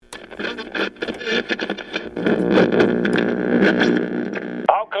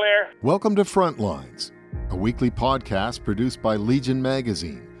Welcome to Frontlines, a weekly podcast produced by Legion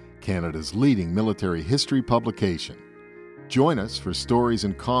Magazine, Canada's leading military history publication. Join us for stories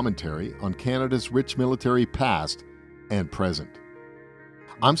and commentary on Canada's rich military past and present.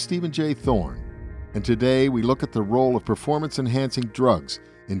 I'm Stephen J. Thorne, and today we look at the role of performance-enhancing drugs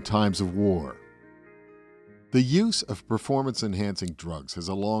in times of war. The use of performance-enhancing drugs has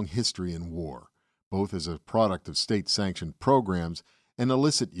a long history in war, both as a product of state-sanctioned programs and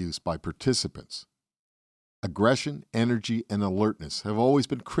illicit use by participants. Aggression, energy, and alertness have always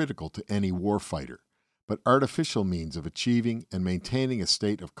been critical to any warfighter, but artificial means of achieving and maintaining a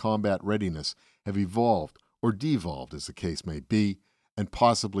state of combat readiness have evolved, or devolved as the case may be, and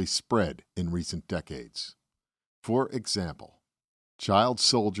possibly spread in recent decades. For example, child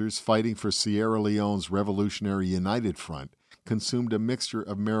soldiers fighting for Sierra Leone's Revolutionary United Front consumed a mixture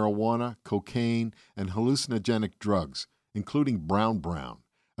of marijuana, cocaine, and hallucinogenic drugs, including Brown,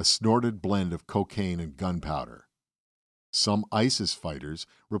 a snorted blend of cocaine and gunpowder. Some ISIS fighters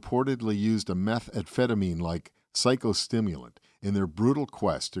reportedly used a methamphetamine-like psychostimulant in their brutal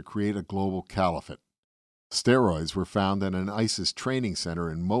quest to create a global caliphate. Steroids were found at an ISIS training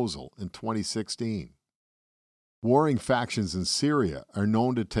center in Mosul in 2016. Warring factions in Syria are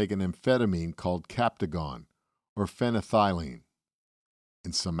known to take an amphetamine called Captagon, or phenethylene.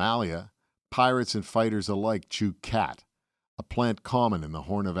 In Somalia, pirates and fighters alike chew khat, a plant common in the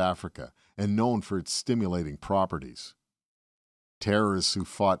Horn of Africa and known for its stimulating properties. Terrorists who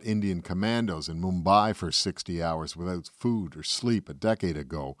fought Indian commandos in Mumbai for 60 hours without food or sleep a decade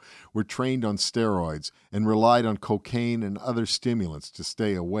ago were trained on steroids and relied on cocaine and other stimulants to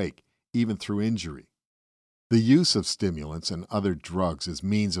stay awake, even through injury. The use of stimulants and other drugs as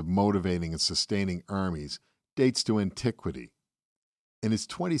means of motivating and sustaining armies dates to antiquity. In his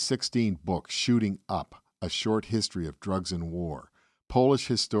 2016 book, Shooting Up, A Short History of Drugs and War, Polish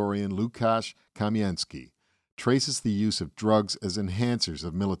historian Łukasz Kamiński traces the use of drugs as enhancers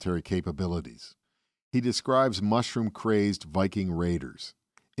of military capabilities. He describes mushroom-crazed Viking raiders,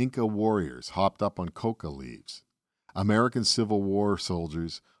 Inca warriors hopped up on coca leaves, American Civil War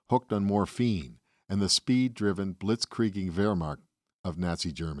soldiers hooked on morphine, and the speed-driven, blitzkrieging Wehrmacht of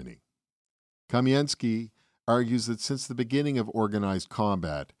Nazi Germany. Kamiński argues that since the beginning of organized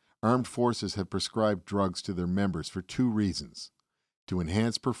combat, armed forces have prescribed drugs to their members for two reasons: to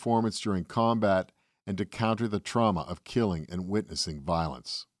enhance performance during combat and to counter the trauma of killing and witnessing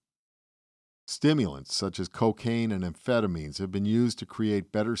violence. Stimulants such as cocaine and amphetamines have been used to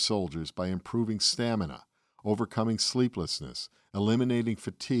create better soldiers by improving stamina, overcoming sleeplessness, eliminating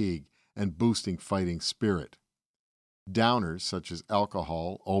fatigue, and boosting fighting spirit. Downers such as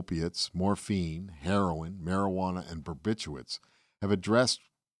alcohol, opiates, morphine, heroin, marijuana, and barbiturates have addressed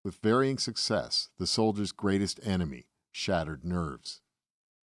with varying success the soldier's greatest enemy, shattered nerves.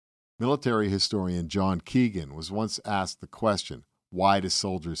 Military historian John Keegan was once asked the question, why do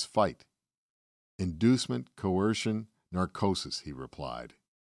soldiers fight? Inducement, coercion, narcosis, he replied.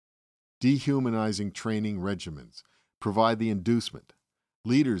 Dehumanizing training regimens provide the inducement.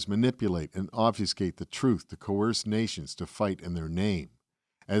 Leaders manipulate and obfuscate the truth to coerce nations to fight in their name.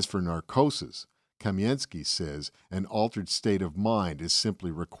 As for narcosis, Kamiński says an altered state of mind is simply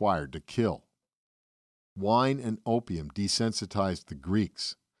required to kill. Wine and opium desensitized the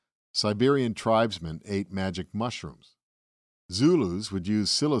Greeks. Siberian tribesmen ate magic mushrooms. Zulus would use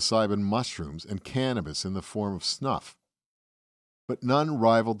psilocybin mushrooms and cannabis in the form of snuff. But none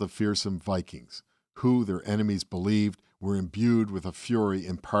rivaled the fearsome Vikings, who, their enemies believed, were imbued with a fury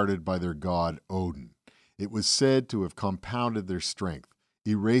imparted by their god Odin. It was said to have compounded their strength,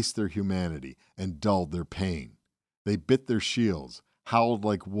 erased their humanity, and dulled their pain. They bit their shields, howled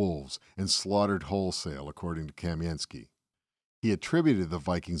like wolves, and slaughtered wholesale, according to Kamiński. He attributed the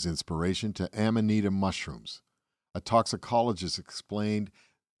Vikings' inspiration to amanita mushrooms. A toxicologist explained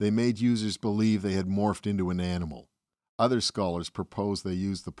they made users believe they had morphed into an animal. Other scholars proposed they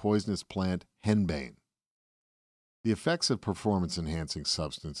used the poisonous plant henbane. The effects of performance-enhancing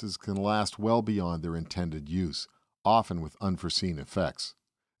substances can last well beyond their intended use, often with unforeseen effects,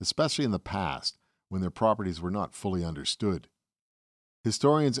 especially in the past when their properties were not fully understood.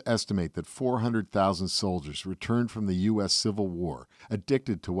 Historians estimate that 400,000 soldiers returned from the U.S. Civil War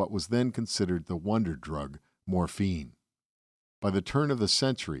addicted to what was then considered the wonder drug, morphine. By the turn of the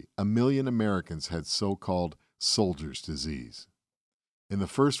century, 1 million Americans had so-called soldier's disease. In the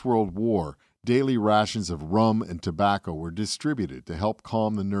First World War, daily rations of rum and tobacco were distributed to help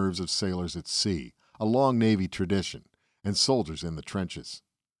calm the nerves of sailors at sea, a long Navy tradition, and soldiers in the trenches.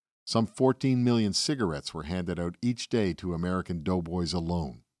 Some 14 million cigarettes were handed out each day to American doughboys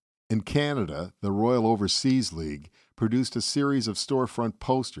alone. In Canada, the Royal Overseas League produced a series of storefront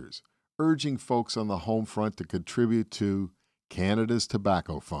posters urging folks on the home front to contribute to Canada's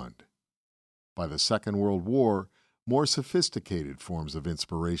Tobacco Fund. By the Second World War, more sophisticated forms of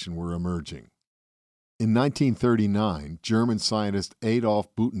inspiration were emerging. In 1939, German scientist Adolf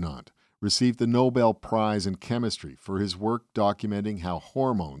Butenandt received the Nobel Prize in Chemistry for his work documenting how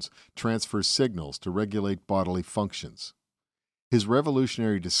hormones transfer signals to regulate bodily functions. His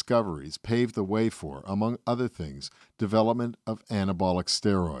revolutionary discoveries paved the way for, among other things, development of anabolic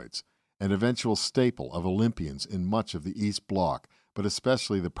steroids, an eventual staple of Olympians in much of the East Bloc, but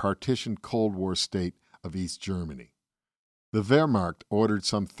especially the partitioned Cold War state of East Germany. The Wehrmacht ordered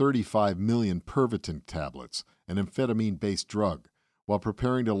some 35 million Pervitin tablets, an amphetamine-based drug, while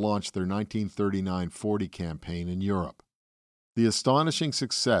preparing to launch their 1939-40 campaign in Europe. The astonishing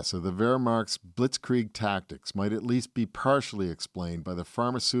success of the Wehrmacht's blitzkrieg tactics might at least be partially explained by the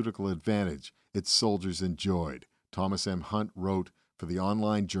pharmaceutical advantage its soldiers enjoyed, Thomas M. Hunt wrote for the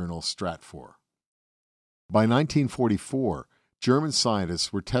online journal Stratfor. By 1944, German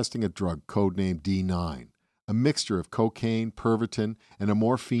scientists were testing a drug codenamed D9, a mixture of cocaine, Pervitin, and a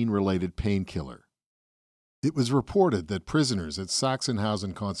morphine-related painkiller. It was reported that prisoners at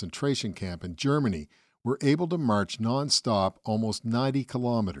Sachsenhausen concentration camp in Germany were able to march non-stop almost 90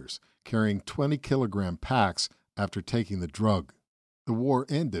 kilometers, carrying 20-kilogram packs after taking the drug. The war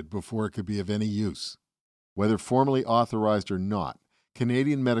ended before it could be of any use. Whether formally authorized or not,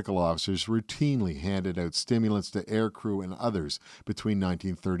 Canadian medical officers routinely handed out stimulants to aircrew and others between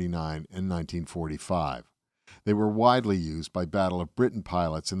 1939 and 1945. They were widely used by Battle of Britain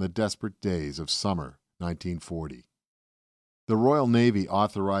pilots in the desperate days of summer 1940. The Royal Navy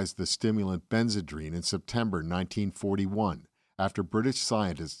authorized the stimulant Benzedrine in September 1941 after British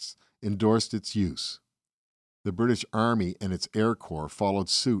scientists endorsed its use. The British Army and its Air Corps followed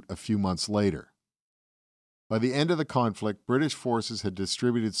suit a few months later. By the end of the conflict, British forces had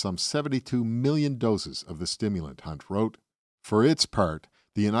distributed some 72 million doses of the stimulant, Hunt wrote. For its part,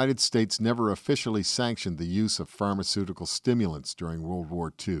 the United States never officially sanctioned the use of pharmaceutical stimulants during World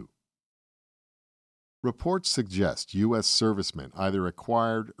War II. Reports suggest U.S. servicemen either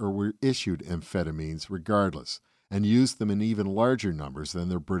acquired or were issued amphetamines regardless, and used them in even larger numbers than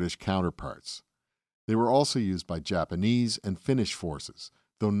their British counterparts. They were also used by Japanese and Finnish forces,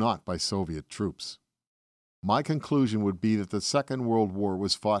 though not by Soviet troops. My conclusion would be that the Second World War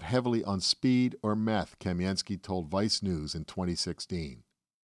was fought heavily on speed or meth, Kamiensky told Vice News in 2016.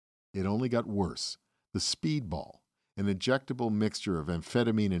 It only got worse. The speedball, an injectable mixture of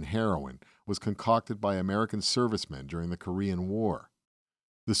amphetamine and heroin, was concocted by American servicemen during the Korean War.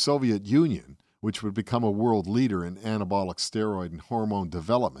 The Soviet Union, which would become a world leader in anabolic steroid and hormone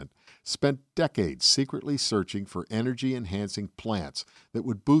development, spent decades secretly searching for energy-enhancing plants that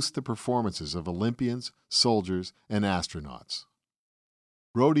would boost the performances of Olympians, soldiers, and astronauts.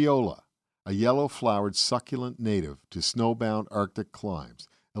 Rhodiola, a yellow-flowered succulent native to snowbound Arctic climes,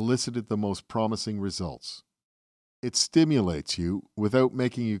 elicited the most promising results. It stimulates you without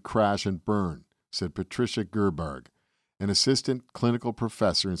making you crash and burn, said Patricia Gerbarg, an assistant clinical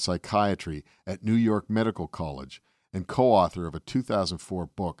professor in psychiatry at New York Medical College and co-author of a 2004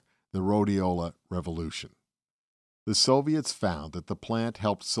 book, The Rhodiola Revolution. The Soviets found that the plant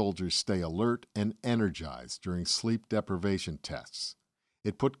helped soldiers stay alert and energized during sleep deprivation tests.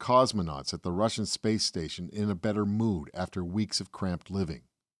 It put cosmonauts at the Russian space station in a better mood after weeks of cramped living.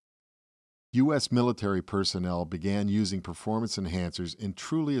 U.S. military personnel began using performance enhancers in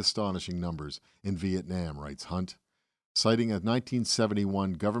truly astonishing numbers in Vietnam, writes Hunt, citing a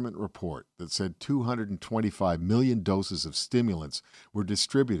 1971 government report that said 225 million doses of stimulants were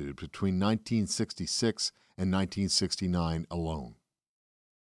distributed between 1966 and 1969 alone.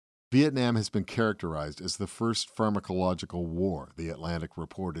 Vietnam has been characterized as the first pharmacological war, The Atlantic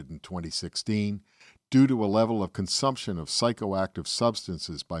reported in 2016, due to a level of consumption of psychoactive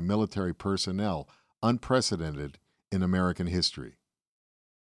substances by military personnel unprecedented in American history.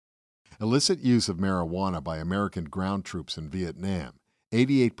 Illicit use of marijuana by American ground troops in Vietnam,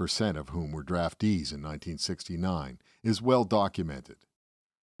 88% of whom were draftees in 1969, is well documented.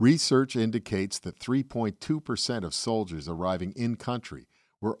 Research indicates that 3.2% of soldiers arriving in-country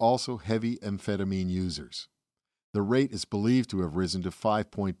were also heavy amphetamine users. The rate is believed to have risen to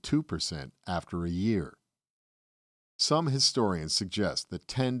 5.2% after a year. Some historians suggest that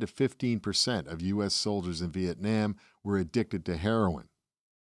 10 to 15% of U.S. soldiers in Vietnam were addicted to heroin.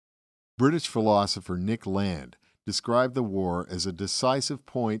 British philosopher Nick Land described the war as a decisive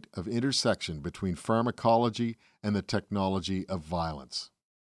point of intersection between pharmacology and the technology of violence.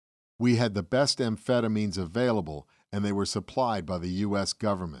 We had the best amphetamines available, and they were supplied by the U.S.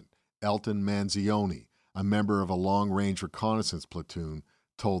 government, Elton Manzioni, a member of a long-range reconnaissance platoon,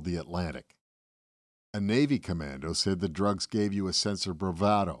 told The Atlantic. A Navy commando said the drugs gave you a sense of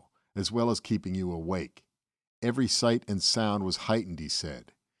bravado, as well as keeping you awake. Every sight and sound was heightened, he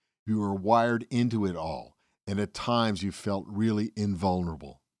said. You were wired into it all, and at times you felt really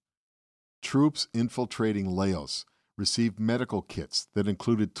invulnerable. Troops infiltrating Laos received medical kits that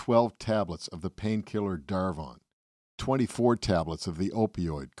included 12 tablets of the painkiller Darvon, 24 tablets of the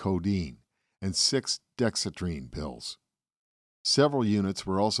opioid codeine, and 6 dexatrine pills. Several units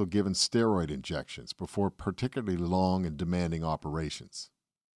were also given steroid injections before particularly long and demanding operations.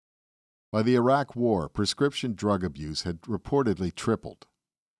 By the Iraq War, prescription drug abuse had reportedly tripled.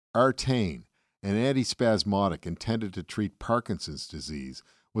 Artane, an antispasmodic intended to treat Parkinson's disease,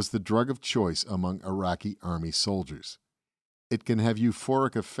 was the drug of choice among Iraqi army soldiers. It can have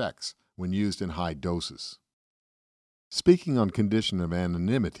euphoric effects when used in high doses. Speaking on condition of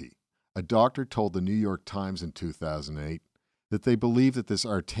anonymity, a doctor told the New York Times in 2008 that they believe that this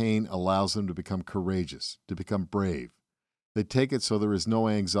Artane allows them to become courageous, to become brave. They take it so there is no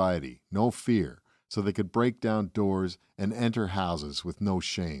anxiety, no fear, so they could break down doors and enter houses with no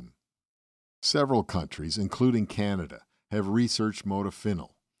shame. Several countries, including Canada, have researched modafinil,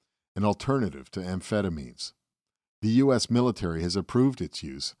 an alternative to amphetamines. The U.S. military has approved its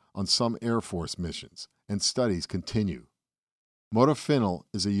use on some Air Force missions, and studies continue. Modafinil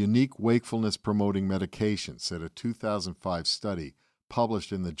is a unique wakefulness-promoting medication, said a 2005 study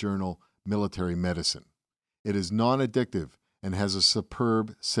published in the journal Military Medicine. It is non-addictive and has a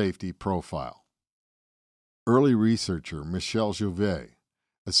superb safety profile. Early researcher Michel Jouvet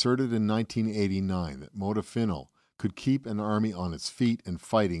asserted in 1989 that modafinil could keep an army on its feet and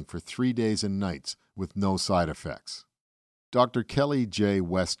fighting for 3 days and nights with no side effects. Dr. Kelly J.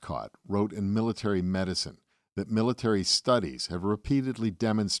 Westcott wrote in Military Medicine that military studies have repeatedly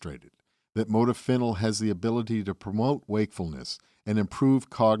demonstrated that modafinil has the ability to promote wakefulness and improve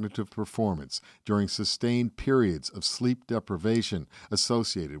cognitive performance during sustained periods of sleep deprivation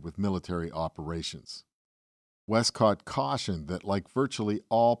associated with military operations. Westcott cautioned that, like virtually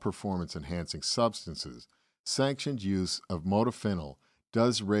all performance-enhancing substances, sanctioned use of modafinil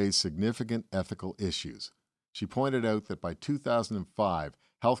does raise significant ethical issues. She pointed out that by 2005,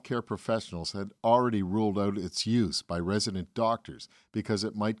 healthcare professionals had already ruled out its use by resident doctors because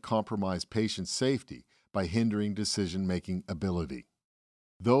it might compromise patient safety by hindering decision-making ability.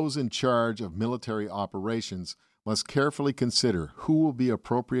 Those in charge of military operations must carefully consider who will be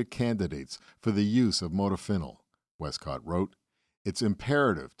appropriate candidates for the use of modafinil, Westcott wrote. It's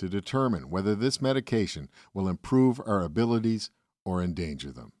imperative to determine whether this medication will improve our abilities or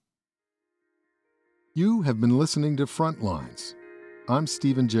endanger them. You have been listening to Frontlines. I'm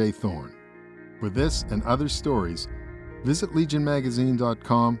Stephen J. Thorne. For this and other stories, visit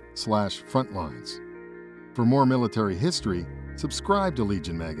legionmagazine.com/frontlines. For more military history, subscribe to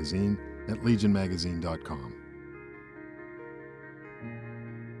Legion Magazine at legionmagazine.com.